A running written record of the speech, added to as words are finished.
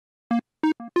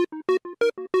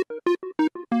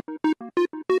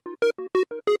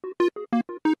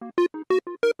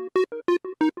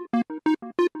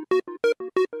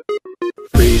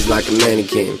like a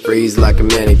mannequin, freeze like a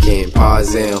mannequin,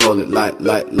 pause and hold it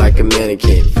like a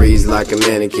mannequin, freeze like a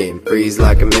mannequin, freeze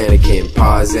like a mannequin,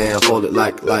 pause and hold it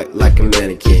like a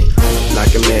mannequin,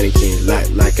 like a mannequin,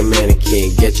 like a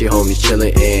mannequin, get your homies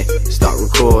chillin' and start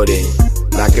recording.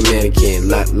 Like a mannequin,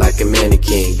 like a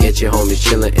mannequin, get your homies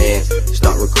chillin' and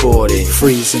start recording.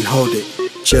 Freeze and hold it,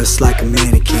 just like a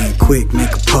mannequin. Quick,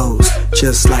 make a pose,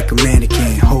 just like a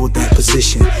mannequin. Hold that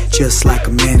position, just like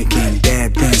a mannequin.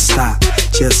 Dab, then stop,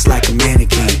 just like a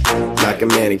mannequin. Like a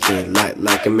mannequin,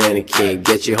 like a mannequin,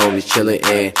 get your homies chillin'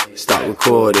 and start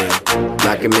recording.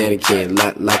 Like a mannequin,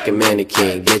 like a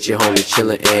mannequin, get your homies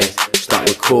chillin' and start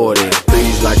recording.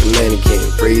 Freeze like a mannequin,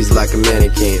 freeze like a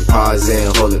mannequin, pause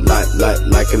and hold it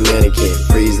like a mannequin,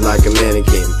 freeze like a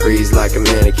mannequin, freeze like a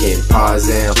mannequin, pause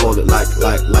and hold it like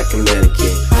a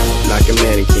mannequin, like a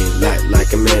mannequin,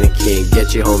 like a mannequin,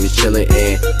 get your homies chillin'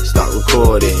 and start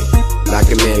recording. Like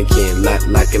a mannequin,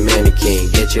 like a mannequin,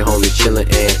 get your homies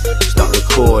chillin' and start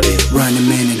recording. Run a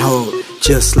man and hold,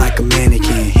 just like a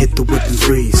mannequin. Hit the whip and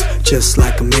freeze, just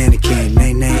like a mannequin.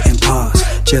 Nay, nay and pause,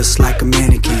 just like a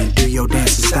mannequin. Do your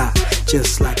dance and stop,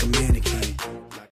 just like a mannequin.